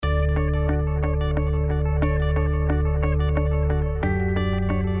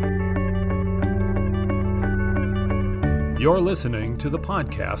You're listening to the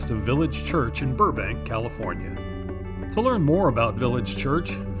podcast of Village Church in Burbank, California. To learn more about Village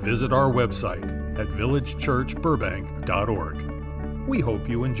Church, visit our website at villagechurchburbank.org. We hope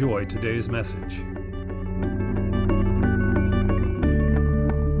you enjoy today's message.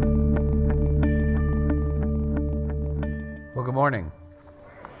 Well, good morning.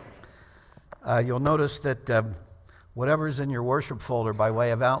 You'll notice that whatever's in your worship folder by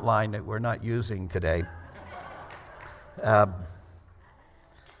way of outline that we're not using today,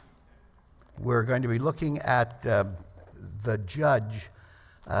 we're going to be looking at the judge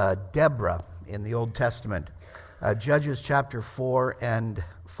Deborah in the Old Testament, Judges chapter 4 and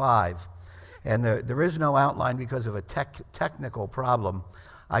 5. And there is no outline because of a technical problem.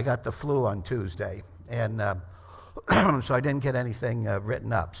 I got the flu on Tuesday, and so I didn't get anything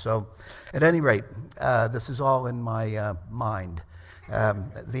written up. So at any rate, this is all in my mind,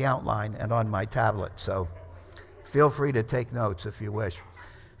 the outline, and on my tablet. So feel free to take notes if you wish.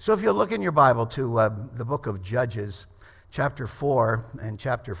 So if you look in your Bible to the book of Judges, chapter 4 and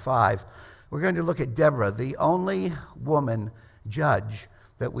chapter 5, we're going to look at Deborah, the only woman judge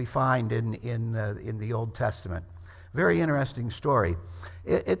that we find in the Old Testament. Very interesting story.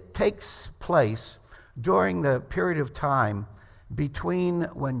 It takes place during the period of time between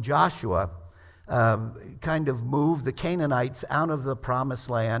when Joshua kind of moved the Canaanites out of the Promised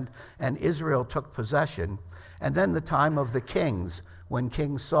Land and Israel took possession, and then the time of the kings when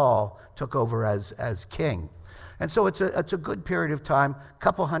King Saul took over as king. And so it's a good period of time, a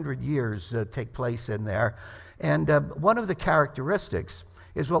couple hundred years take place in there. And one of the characteristics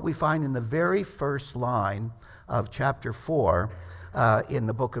is what we find in the very first line of chapter 4 in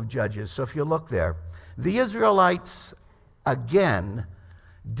the book of Judges. So if you look there, the Israelites again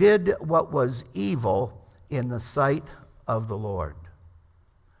did what was evil in the sight of the Lord.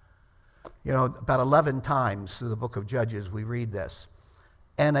 You know, about 11 times through the book of Judges we read this.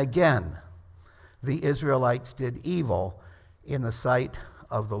 And again, the Israelites did evil in the sight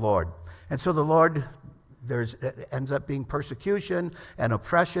of the Lord. And so the Lord, ends up being persecution and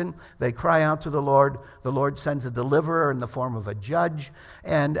oppression. They cry out to the Lord. The Lord sends a deliverer in the form of a judge.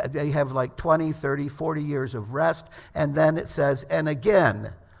 And they have like 20, 30, 40 years of rest. And then it says, and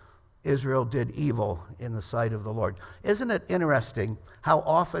again, Israel did evil in the sight of the Lord. Isn't it interesting how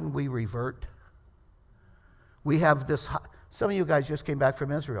often we revert? We have this, some of you guys just came back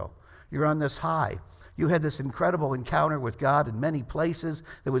from Israel. You're on this high. You had this incredible encounter with God in many places.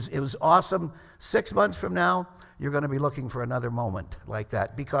 It was awesome. 6 months from now, you're going to be looking for another moment like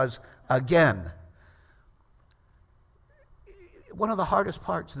that. Because, again, one of the hardest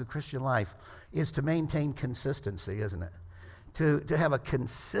parts of the Christian life is to maintain consistency, isn't it? To have a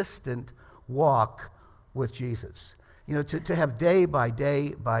consistent walk with Jesus. You know, to have day by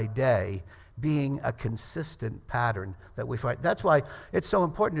day by day being a consistent pattern that we find. That's why it's so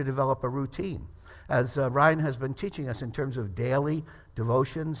important to develop a routine. As Ryan has been teaching us in terms of daily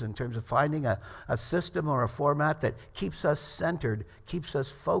devotions, in terms of finding a system or a format that keeps us centered, keeps us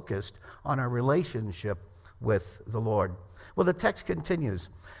focused on our relationship with the Lord. Well, the text continues,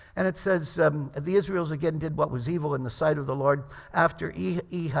 and it says, the Israelites again did what was evil in the sight of the Lord after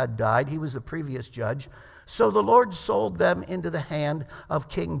Ehud died. He was the previous judge. So the Lord sold them into the hand of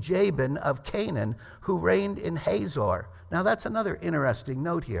King Jabin of Canaan, who reigned in Hazor. Now that's another interesting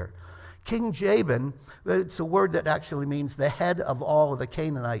note here. King Jabin, it's a word that actually means the head of all of the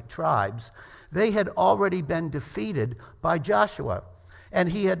Canaanite tribes. They had already been defeated by Joshua, and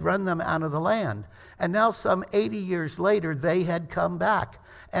he had run them out of the land. And now some 80 years later, they had come back,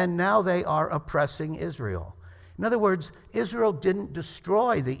 and now they are oppressing Israel. In other words, Israel didn't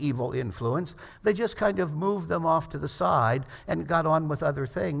destroy the evil influence. They just kind of moved them off to the side and got on with other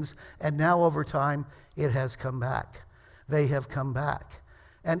things. And now over time, it has come back. They have come back.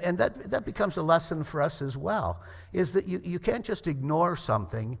 And that becomes a lesson for us as well, is that you can't just ignore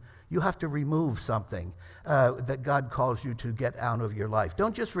something. You have to remove something that God calls you to get out of your life.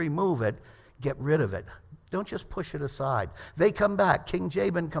 Don't just remove it, get rid of it. Don't just push it aside. They come back. King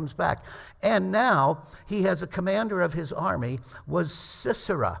Jabin comes back. And now he has a commander of his army, was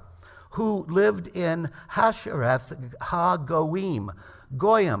Sisera, who lived in Hashereth HaGoyim.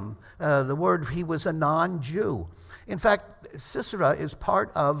 Goyim, the word, he was a non-Jew. In fact, Sisera is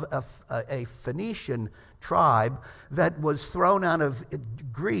part of a Phoenician tribe that was thrown out of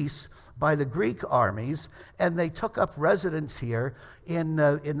Greece by the Greek armies, and they took up residence here in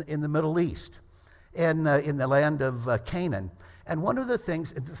the Middle East. In the land of Canaan. And one of the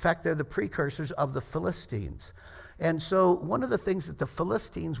things, in fact, they're the precursors of the Philistines. And so one of the things that the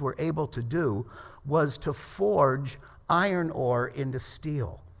Philistines were able to do was to forge iron ore into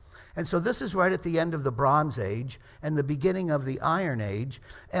steel. And so this is right at the end of the Bronze Age and the beginning of the Iron Age.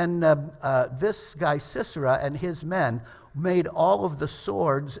 And this guy Sisera and his men made all of the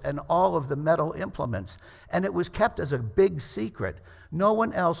swords and all of the metal implements. And it was kept as a big secret. No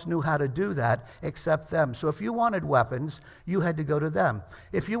one else knew how to do that except them. So if you wanted weapons, you had to go to them.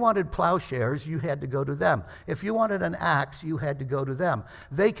 If you wanted plowshares, you had to go to them. If you wanted an axe, you had to go to them.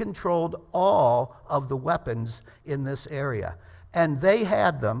 They controlled all of the weapons in this area. And they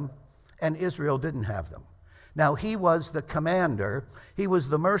had them, and Israel didn't have them. Now, he was the commander, he was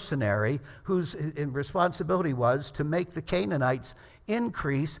the mercenary whose responsibility was to make the Canaanites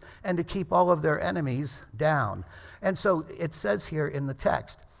increase and to keep all of their enemies down. And so it says here in the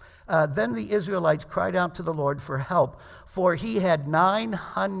text, then the Israelites cried out to the Lord for help, for he had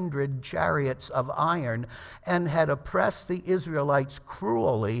 900 chariots of iron and had oppressed the Israelites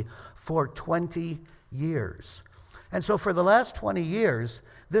cruelly for 20 years. And so for the last 20 years,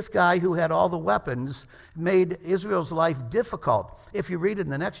 this guy who had all the weapons made Israel's life difficult. If you read in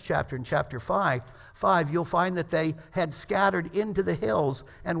the next chapter, in chapter 5, you'll find that they had scattered into the hills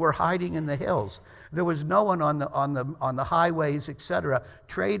and were hiding in the hills. There was no one on the highways, etc.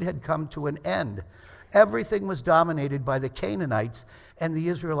 Trade had come to an end. Everything was dominated by the Canaanites, and the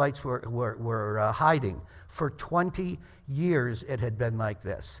Israelites were hiding. For 20 years it had been like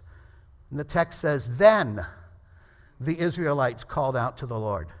this. And the text says, then the Israelites called out to the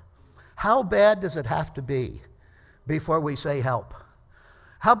Lord. How bad does it have to be before we say help?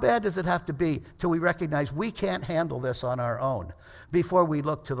 How bad does it have to be till we recognize we can't handle this on our own before we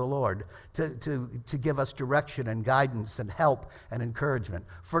look to the Lord to give us direction and guidance and help and encouragement?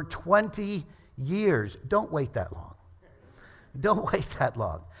 For 20 years, don't wait that long. Don't wait that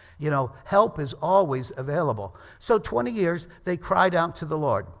long. You know, help is always available. So 20 years, they cried out to the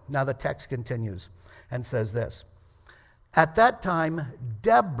Lord. Now the text continues and says this. At that time,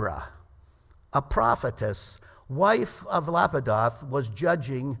 Deborah, a prophetess, wife of Lapidoth, was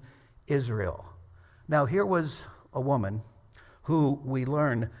judging Israel. Now, here was a woman who we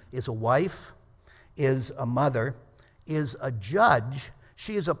learn is a wife, is a mother, is a judge.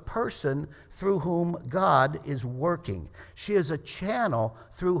 She is a person through whom God is working. She is a channel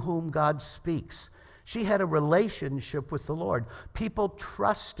through whom God speaks. She had a relationship with the Lord. People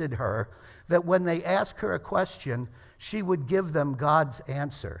trusted her that when they asked her a question, she would give them God's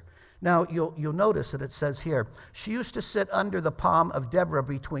answer. Now, you'll notice that it says here, she used to sit under the palm of Deborah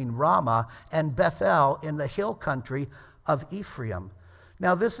between Ramah and Bethel in the hill country of Ephraim.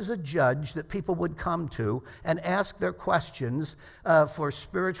 Now, this is a judge that people would come to and ask their questions for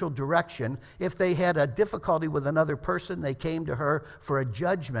spiritual direction. If they had a difficulty with another person, they came to her for a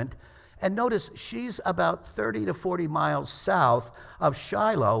judgment. And notice, she's about 30 to 40 miles south of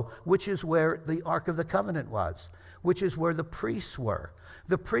Shiloh, which is where the Ark of the Covenant was, which is where the priests were.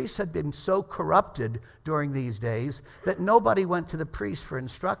 The priests had been so corrupted during these days that nobody went to the priest for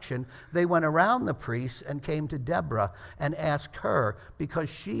instruction. They went around the priests and came to Deborah and asked her because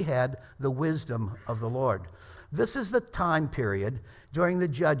she had the wisdom of the Lord. This is the time period during the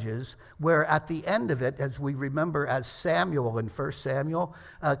Judges where at the end of it, as we remember as Samuel in 1 Samuel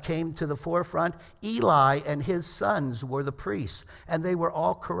came to the forefront, Eli and his sons were the priests, and they were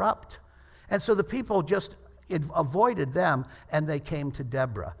all corrupt. And so the people just avoided them, and they came to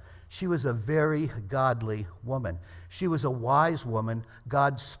Deborah. She was a very godly woman. She was a wise woman.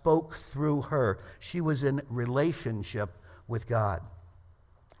 God spoke through her. She was in relationship with God.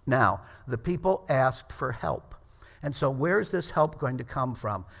 Now, the people asked for help. And so where's this help going to come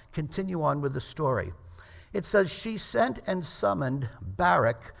from? Continue on with the story. It says, she sent and summoned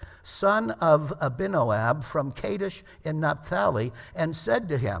Barak, son of Abinoam, from Kadesh in Naphtali, and said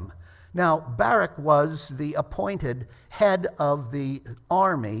to him, now, Barak was the appointed head of the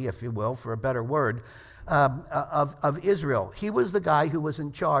army, if you will, for a better word, of Israel. He was the guy who was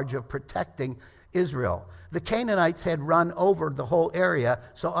in charge of protecting Israel. The Canaanites had run over the whole area,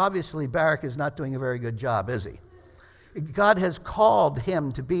 so obviously Barak is not doing a very good job, is he? God has called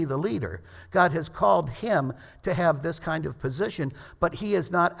him to be the leader. God has called him to have this kind of position, but he has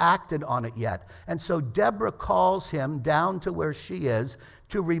not acted on it yet. And so Deborah calls him down to where she is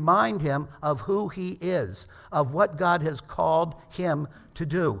to remind him of who he is, of what God has called him to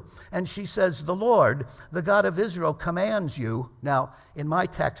do. And she says, the Lord, the God of Israel, commands you. Now, in my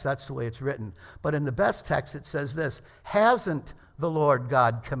text, that's the way it's written. But in the best text, it says this, hasn't the Lord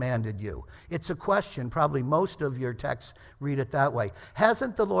God commanded you? It's a question. Probably most of your texts read it that way.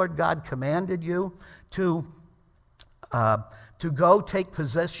 Hasn't the Lord God commanded you to go take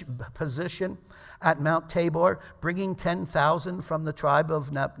position at Mount Tabor, bringing 10,000 from the tribe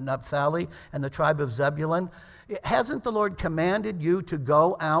of Naphtali and the tribe of Zebulun? Hasn't the Lord commanded you to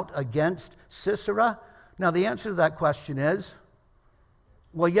go out against Sisera? Now, the answer to that question is,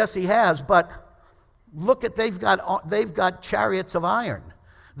 well, yes, he has, but look at, they've got chariots of iron.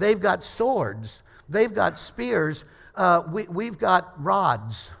 They've got swords. They've got spears. We've got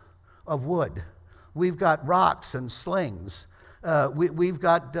rods of wood. We've got rocks and slings. We've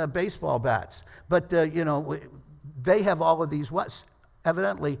got baseball bats. But, they have all of these.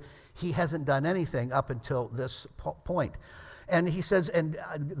 Evidently, he hasn't done anything up until this point. And he says, and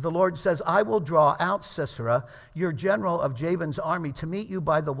the Lord says, I will draw out Sisera, your general of Jabin's army, to meet you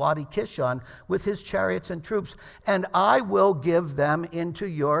by the Wadi Kishon with his chariots and troops, and I will give them into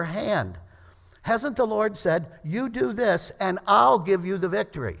your hand. Hasn't the Lord said, you do this, and I'll give you the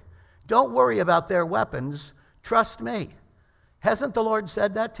victory? Don't worry about their weapons. Trust me. Hasn't the Lord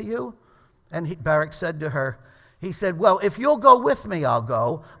said that to you? And Barak said to her, he said, well, if you'll go with me, I'll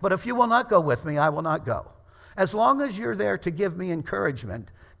go. But if you will not go with me, I will not go. As long as you're there to give me encouragement,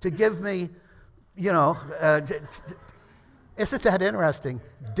 to give me, isn't that interesting?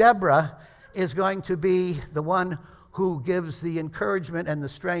 Deborah is going to be the one who gives the encouragement and the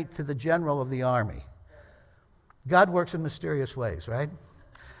strength to the general of the army. God works in mysterious ways, right?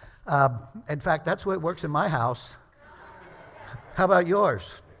 In fact, that's the way it works in my house. How about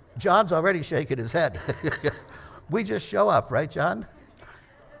yours? John's already shaking his head. We just show up, right, John?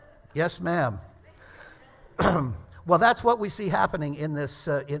 Yes, ma'am. Well, that's what we see happening in this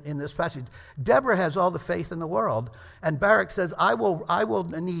passage. Deborah has all the faith in the world, and Barak says, I will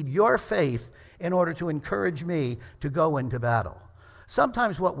need your faith in order to encourage me to go into battle.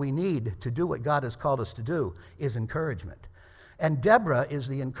 Sometimes what we need to do what God has called us to do is encouragement. And Deborah is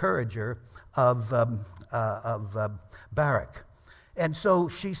the encourager of Barak. And so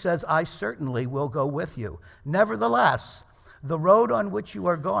she says, I certainly will go with you. Nevertheless, the road on which you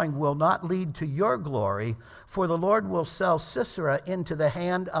are going will not lead to your glory, for the Lord will sell Sisera into the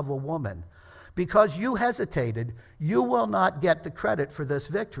hand of a woman. Because you hesitated, you will not get the credit for this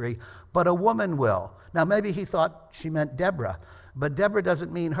victory, but a woman will. Now, maybe he thought she meant Deborah, but Deborah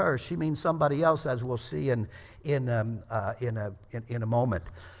doesn't mean her. She means somebody else, as we'll see in a moment.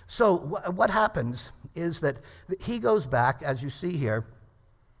 So what happens is that he goes back, as you see here,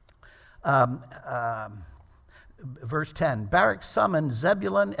 verse 10, Barak summoned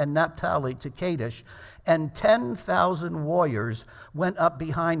Zebulun and Naphtali to Kadesh, and 10,000 warriors went up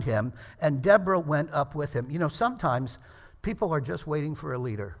behind him, and Deborah went up with him. Sometimes people are just waiting for a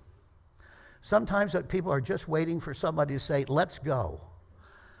leader. Sometimes people are just waiting for somebody to say, let's go.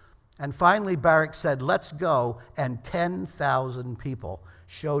 And finally Barak said, let's go, and 10,000 people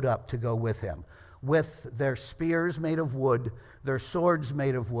showed up to go with him, with their spears made of wood, their swords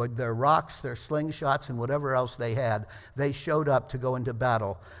made of wood, their rocks, their slingshots, and whatever else they had. They showed up to go into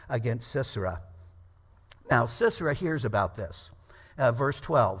battle against Sisera. Now, Sisera hears about this. Verse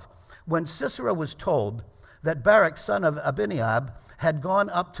 12. When Sisera was told that Barak, son of Abinadab, had gone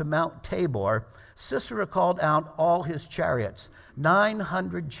up to Mount Tabor, Sisera called out all his chariots,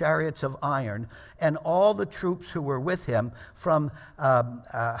 900 chariots of iron, and all the troops who were with him from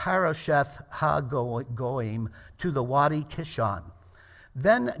Harosheth HaGoyim to the Wadi Kishon.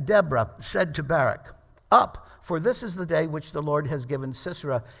 Then Deborah said to Barak, up, for this is the day which the Lord has given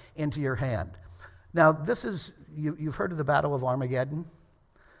Sisera into your hand. Now, this is, you've heard of the Battle of Armageddon?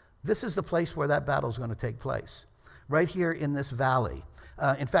 This is the place where that battle is going to take place, right here in this valley.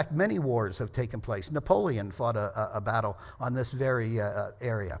 In fact, many wars have taken place. Napoleon fought a battle on this very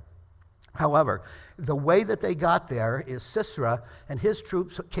area. However, the way that they got there is Sisera and his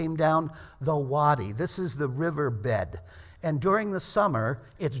troops came down the Wadi. This is the river bed. And during the summer,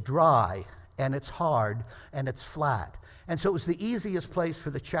 it's dry and it's hard and it's flat. And so it was the easiest place for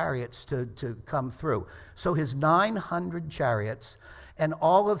the chariots to come through. So his 900 chariots and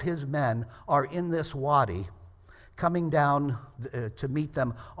all of his men are in this wadi, coming down to meet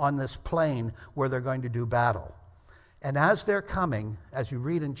them on this plain where they're going to do battle. And as they're coming, as you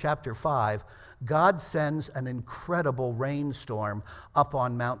read in chapter 5, God sends an incredible rainstorm up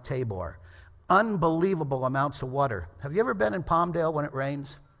on Mount Tabor. Unbelievable amounts of water. Have you ever been in Palmdale when it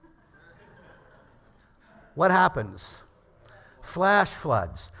rains? What happens? Flash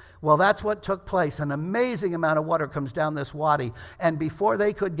floods. Well, that's what took place. An amazing amount of water comes down this wadi, and before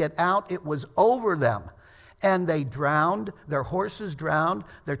they could get out, it was over them. And they drowned, their horses drowned,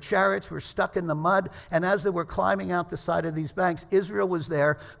 their chariots were stuck in the mud, and as they were climbing out the side of these banks, Israel was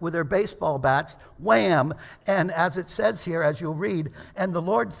there with their baseball bats, wham! And as it says here, as you'll read, and the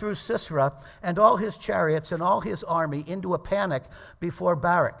Lord threw Sisera and all his chariots and all his army into a panic before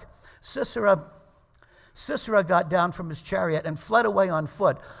Barak. Sisera Sisera got down from his chariot and fled away on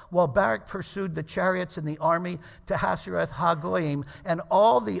foot, while Barak pursued the chariots and the army to Hasereth Hagoyim, and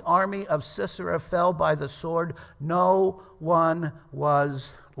all the army of Sisera fell by the sword. No one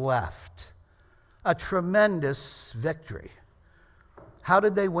was left. A tremendous victory. How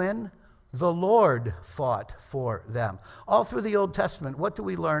did they win? The Lord fought for them. All through the Old Testament, what do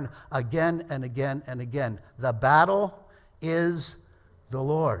we learn again and again and again? The battle is the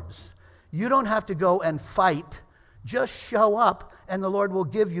Lord's. You don't have to go and fight. Just show up and the Lord will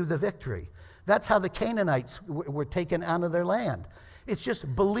give you the victory. That's how the Canaanites were taken out of their land. It's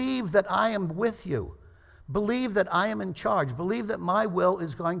just believe that I am with you. Believe that I am in charge. Believe that my will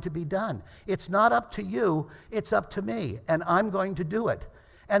is going to be done. It's not up to you, it's up to me, and I'm going to do it.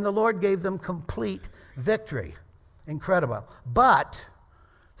 And the Lord gave them complete victory. Incredible. But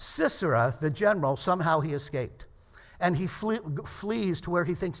Sisera, the general, somehow he escaped. And he flees to where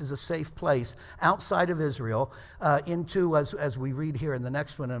he thinks is a safe place outside of Israel, into, as we read here in the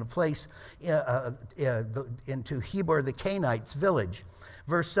next one, in a place into Heber the Canaanites' village.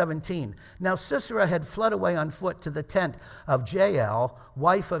 Verse 17, now Sisera had fled away on foot to the tent of Jael,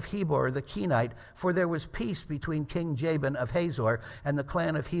 wife of Heber the Kenite, for there was peace between King Jabin of Hazor and the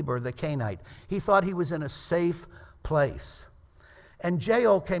clan of Heber the Kenite. He thought he was in a safe place. And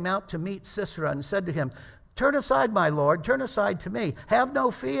Jael came out to meet Sisera and said to him, turn aside, my lord, turn aside to me. Have no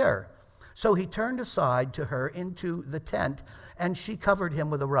fear. So he turned aside to her into the tent, and she covered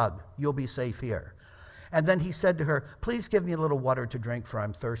him with a rug. You'll be safe here. And then he said to her, please give me a little water to drink, for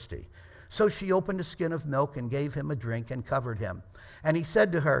I'm thirsty. So she opened a skin of milk and gave him a drink and covered him. And he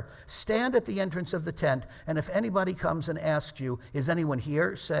said to her, stand at the entrance of the tent, and if anybody comes and asks you, is anyone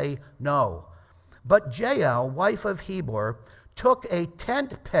here? Say, no. But Jael, wife of Heber, took a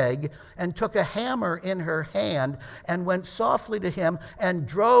tent peg and took a hammer in her hand and went softly to him and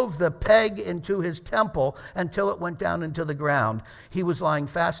drove the peg into his temple until it went down into the ground. He was lying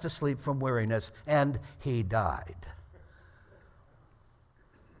fast asleep from weariness, and he died.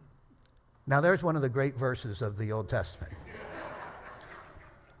 Now there's one of the great verses of the Old Testament.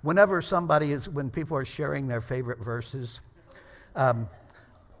 When people are sharing their favorite verses,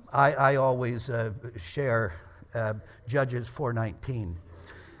 I always share Judges 4:19.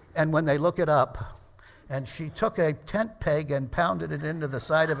 And when they look it up, and she took a tent peg and pounded it into the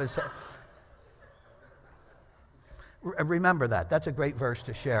side of his head. Remember that. That's a great verse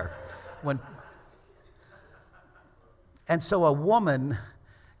to share. And so a woman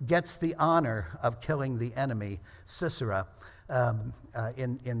gets the honor of killing the enemy, Sisera,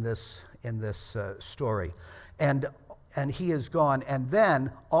 in this story. And he is gone. And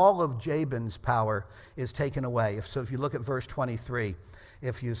then all of Jabin's power is taken away. So if you look at verse 23,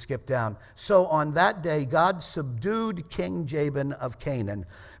 if you skip down. So on that day, God subdued King Jabin of Canaan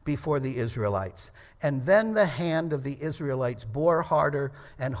before the Israelites. And then the hand of the Israelites bore harder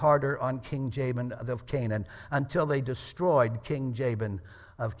and harder on King Jabin of Canaan until they destroyed King Jabin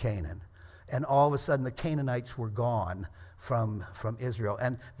of Canaan. And all of a sudden, the Canaanites were gone from Israel.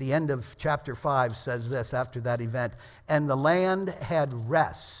 And the end of chapter 5 says this after that event, and the land had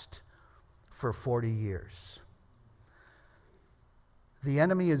rest for 40 years. The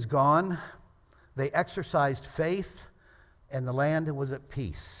enemy is gone. They exercised faith, and the land was at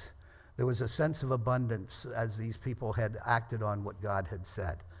peace. There was a sense of abundance as these people had acted on what God had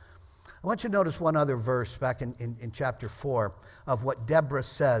said. I want you to notice one other verse back in chapter 4 of what Deborah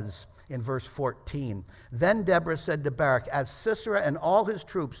says in verse 14. Then Deborah said to Barak, as Sisera and all his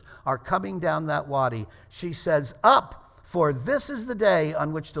troops are coming down that wadi, she says, up, for this is the day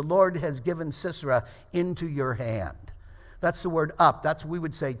on which the Lord has given Sisera into your hand. That's the word up. We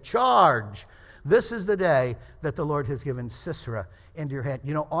would say charge. This is the day that the Lord has given Sisera into your hand.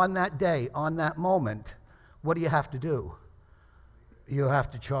 You know, on that day, on that moment, what do you have to do? You have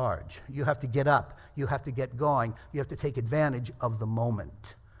to charge. You have to get up. You have to get going. You have to take advantage of the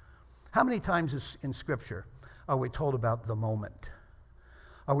moment. How many times in Scripture are we told about the moment?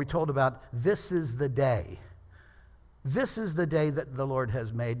 Are we told about this is the day? This is the day that the Lord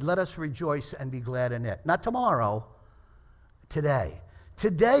has made. Let us rejoice and be glad in it. Not tomorrow, today.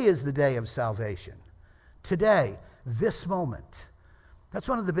 Today is the day of salvation. Today, this moment. That's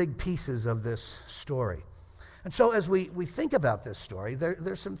one of the big pieces of this story. And so as we think about this story,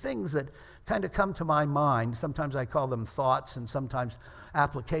 there's some things that kind of come to my mind. Sometimes I call them thoughts and sometimes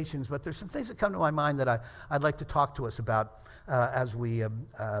applications, but there's some things that come to my mind that I'd like to talk to us about as we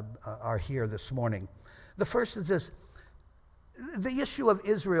are here this morning. The first is this, the issue of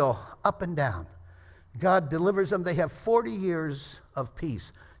Israel up and down. God delivers them. They have 40 years of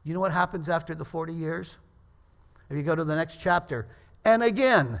peace. You know what happens after the 40 years? If you go to the next chapter, and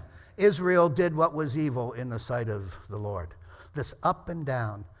again, Israel did what was evil in the sight of the Lord. This up and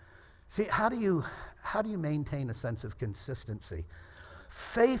down. See, how do you maintain a sense of consistency?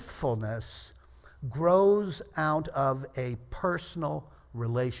 Faithfulness grows out of a personal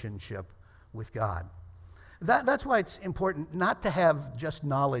relationship with God. That's why it's important not to have just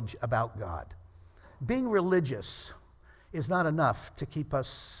knowledge about God. Being religious is not enough to keep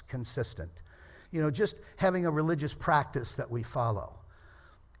us consistent. Just having a religious practice that we follow.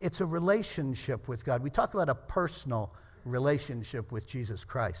 It's a relationship with God. We talk about a personal relationship with Jesus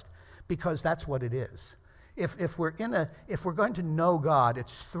Christ because that's what it is. If we're going to know God,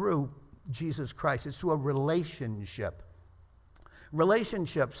 it's through Jesus Christ. It's through a relationship.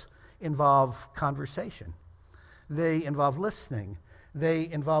 Relationships involve conversation. They involve listening. They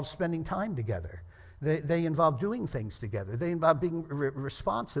involve spending time together. They involve doing things together. They involve being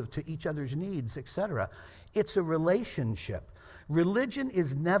responsive to each other's needs, etc. It's a relationship. Religion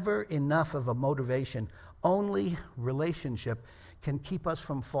is never enough of a motivation. Only relationship can keep us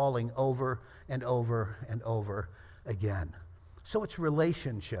from falling over and over and over again. So it's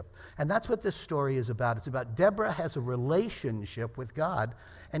relationship. And that's what this story is about. It's about Deborah has a relationship with God,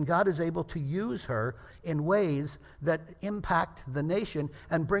 and God is able to use her in ways that impact the nation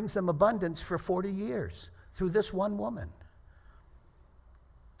and brings them abundance for 40 years through this one woman.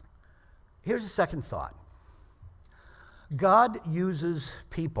 Here's a second thought. God uses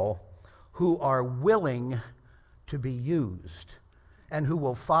people who are willing to be used and who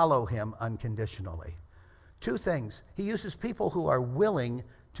will follow him unconditionally. Two things. He uses people who are willing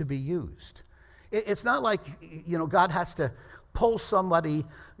to be used. It's not like, God has to pull somebody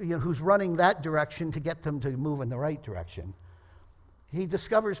who's running that direction to get them to move in the right direction. He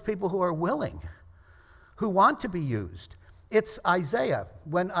discovers people who are willing, who want to be used. It's Isaiah.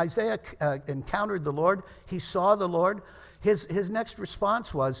 When Isaiah encountered the Lord, he saw the Lord. His next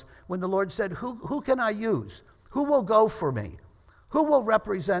response was, when the Lord said, who can I use? Who will go for me? Who will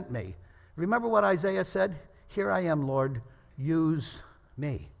represent me? Remember what Isaiah said? Here I am, Lord, use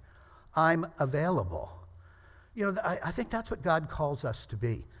me. I'm available. I think that's what God calls us to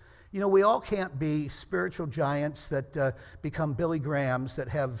be. We all can't be spiritual giants that become Billy Grahams that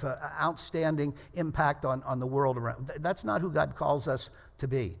have outstanding impact on the world around. That's not who God calls us to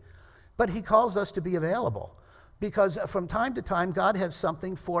be. But he calls us to be available because from time to time, God has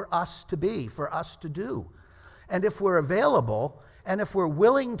something for us to be, for us to do. And if we're available, and if we're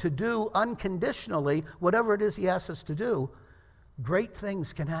willing to do unconditionally whatever it is he asks us to do, great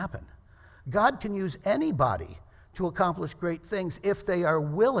things can happen. God can use anybody to accomplish great things if they are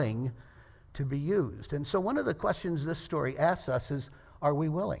willing to be used. And so one of the questions this story asks us is, are we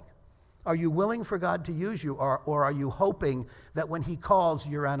willing? Are you willing for God to use you, or are you hoping that when he calls,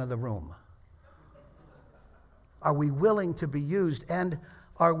 you're out of the room? Are we willing to be used, and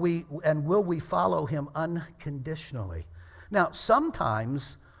will we follow him unconditionally? Now,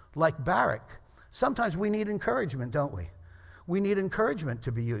 sometimes, like Barak, sometimes we need encouragement, don't we? We need encouragement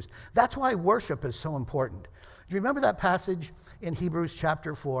to be used. That's why worship is so important. Do you remember that passage in Hebrews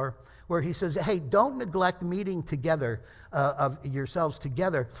chapter 4 where he says, hey, don't neglect meeting together of yourselves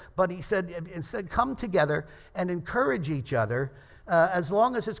together, but he said, instead, come together and encourage each other as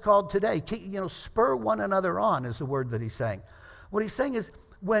long as it's called today. Spur one another on is the word that he's saying. What he's saying is,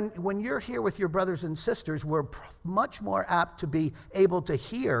 when you're here with your brothers and sisters, we're much more apt to be able to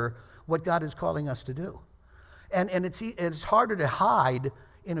hear what God is calling us to do. And it's harder to hide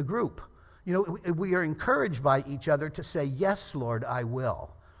in a group. We are encouraged by each other to say, yes, Lord, I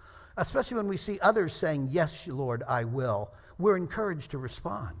will. Especially when we see others saying, yes, Lord, I will. We're encouraged to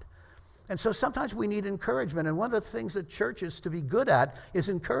respond. And so sometimes we need encouragement. And one of the things that church is to be good at is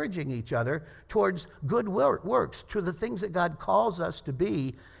encouraging each other towards good works, to the things that God calls us to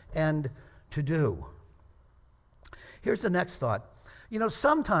be and to do. Here's the next thought.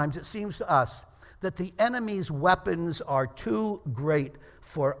 Sometimes it seems to us that the enemy's weapons are too great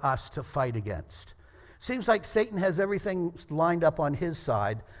for us to fight against. Seems like Satan has everything lined up on his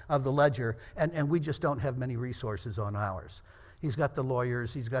side of the ledger, and we just don't have many resources on ours. He's got the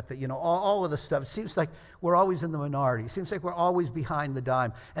lawyers, he's got the, all of the stuff. It seems like we're always in the minority. It seems like we're always behind the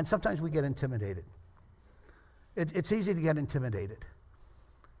dime. And sometimes we get intimidated. It's easy to get intimidated.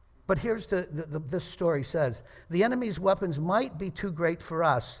 But here's this story says, the enemy's weapons might be too great for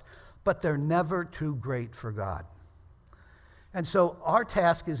us, but they're never too great for God. And so our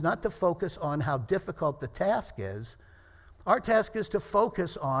task is not to focus on how difficult the task is. Our task is to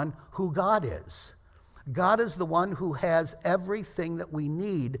focus on who God is. God is the one who has everything that we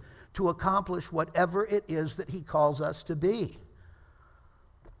need to accomplish whatever it is that he calls us to be.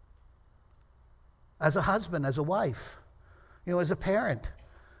 As a husband, as a wife, as a parent,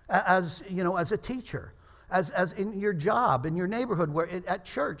 as a teacher, as in your job, in your neighborhood, at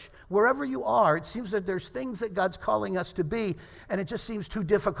church, wherever you are. It seems that there's things that God's calling us to be, and it just seems too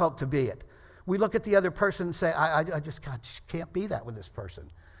difficult to be it. We look at the other person and say, I just can't be that with this person.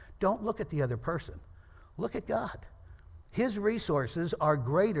 Don't look at the other person. Look at God. His resources are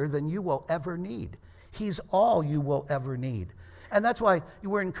greater than you will ever need. He's all you will ever need. And that's why you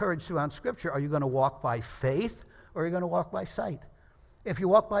were encouraged throughout Scripture. Are you going to walk by faith or are you going to walk by sight? If you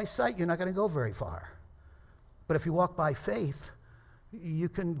walk by sight, you're not going to go very far. But if you walk by faith, you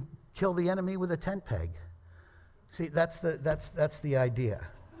can kill the enemy with a tent peg. See, that's the idea.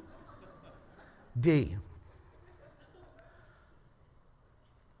 D.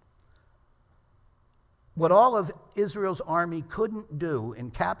 What all of Israel's army couldn't do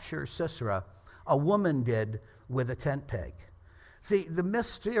in capture Sisera, a woman did with a tent peg. See, the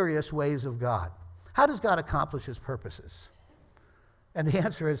mysterious ways of God. How does God accomplish his purposes? And the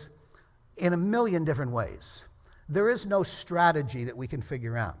answer is in a million different ways. There is no strategy that we can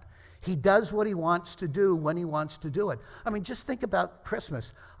figure out. He does what he wants to do when he wants to do it. I mean, just think about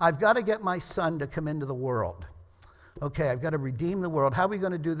Christmas. I've got to get my son to come into the world. Okay, I've got to redeem the world. How are we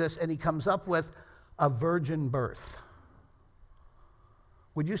going to do this? And he comes up with a virgin birth.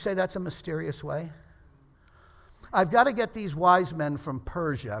 Would you say that's a mysterious way? I've got to get these wise men from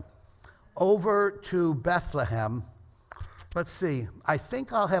Persia over to Bethlehem. Let's see. I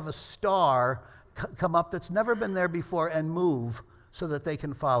think I'll have a star come up that's never been there before and move so that they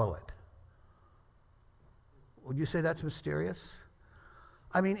can follow it. Would you say that's mysterious?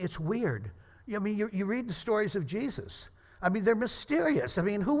 I mean, it's weird. I mean, you read the stories of Jesus. I mean, they're mysterious. I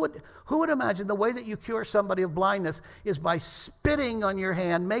mean, who would imagine the way that you cure somebody of blindness is by spitting on your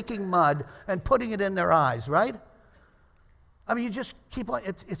hand, making mud, and putting it in their eyes, right? I mean, you just keep on.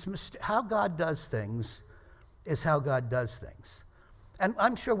 How God does things is how God does things. And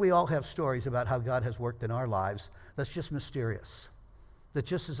I'm sure we all have stories about how God has worked in our lives that's just mysterious. That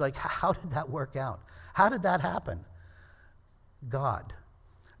just is like, how did that work out? How did that happen? God.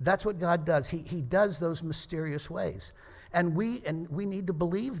 That's what God does. He does those mysterious ways. And we need to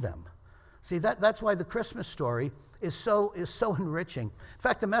believe them. See, that's why the Christmas story is so enriching. In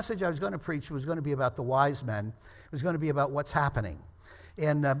fact, the message I was going to preach was going to be about the wise men. It was going to be about what's happening.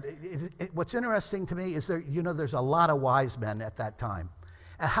 And what's interesting to me is there's a lot of wise men at that time.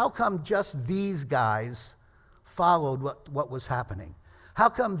 And how come just these guys followed what was happening? How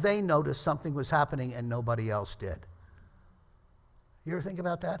come they noticed something was happening and nobody else did? You ever think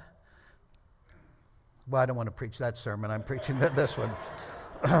about that? Well, I don't want to preach that sermon. I'm preaching this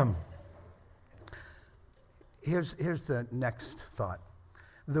one. Here's the next thought.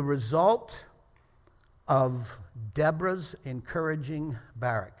 The result of Deborah's encouraging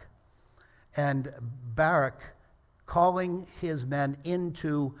Barak and Barak calling his men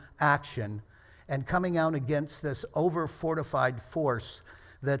into action and coming out against this over-fortified force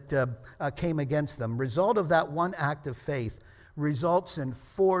that came against them. Result of that one act of faith results in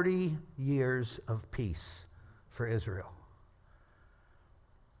 40 years of peace for Israel.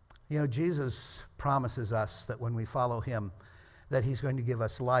 You know, Jesus promises us that when we follow him, that he's going to give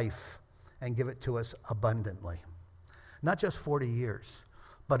us life and give it to us abundantly. Not just 40 years,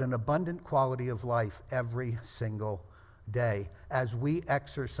 but an abundant quality of life every single day as we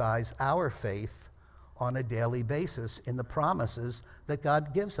exercise our faith on a daily basis in the promises that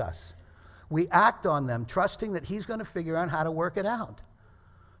God gives us. We act on them, trusting that he's going to figure out how to work it out.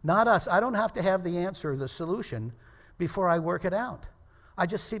 Not us. I don't have to have the answer or the solution before I work it out. I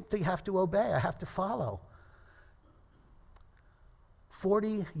just simply have to obey. I have to follow.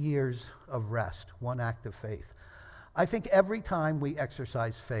 40 years of rest, one act of faith. I think every time we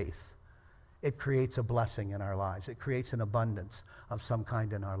exercise faith, it creates a blessing in our lives. It creates an abundance of some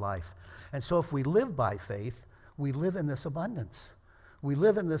kind in our life. And so if we live by faith, we live in this abundance. We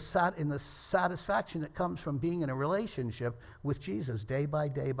live in the satisfaction that comes from being in a relationship with Jesus day by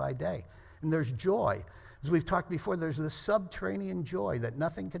day by day. And there's joy. As we've talked before, there's this subterranean joy that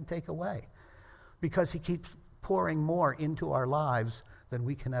nothing can take away because he keeps pouring more into our lives than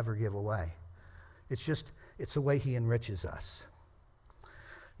we can ever give away. It's the way he enriches us.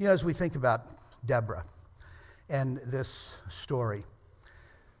 You know, as we think about Deborah and this story,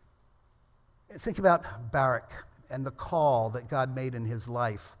 think about Barak and the call that God made in his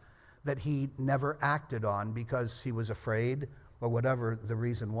life that he never acted on because he was afraid or whatever the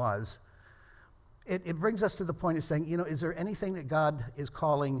reason was. It brings us to the point of saying, you know, is there anything that God is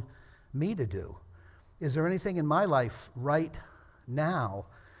calling me to do? Is there anything in my life right now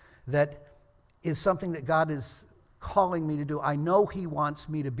that is something that God is calling me to do? I know he wants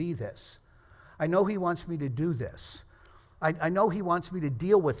me to be this. I know he wants me to do this. I know he wants me to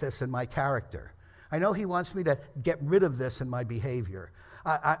deal with this in my character. I know he wants me to get rid of this in my behavior.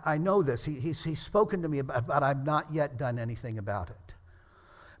 I know this. He's spoken to me about, but I've not yet done anything about it.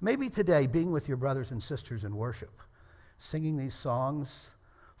 Maybe today, being with your brothers and sisters in worship, singing these songs,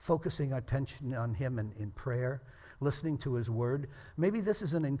 focusing our attention on him in prayer, listening to his word, maybe this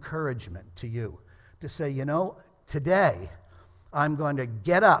is an encouragement to you to say, today I'm going to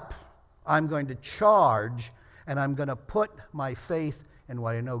get up, I'm going to charge, and I'm going to put my faith in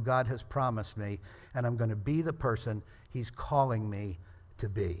what I know God has promised me, and I'm going to be the person he's calling me to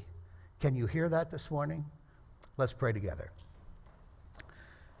be. Can you hear that this morning? Let's pray together.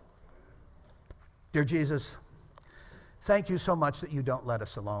 Dear Jesus, thank you so much that you don't let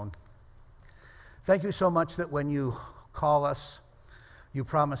us alone. Thank you so much that when you call us, you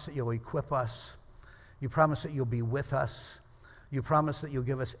promise that you'll equip us. You promise that you'll be with us. You promise that you'll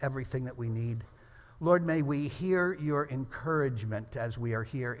give us everything that we need. Lord, may we hear your encouragement as we are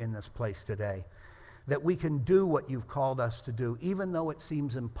here in this place today, that we can do what you've called us to do, even though it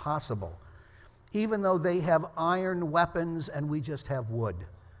seems impossible, even though they have iron weapons and we just have wood.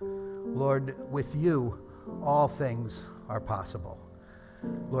 Lord, with you, all things are possible.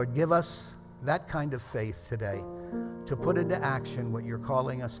 Lord, give us that kind of faith today to put into action what you're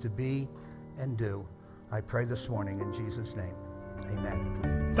calling us to be and do. I pray this morning in Jesus' name.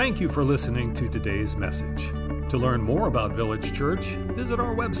 Amen. Thank you for listening to today's message. To learn more about Village Church, visit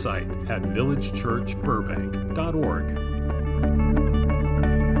our website at villagechurchburbank.org.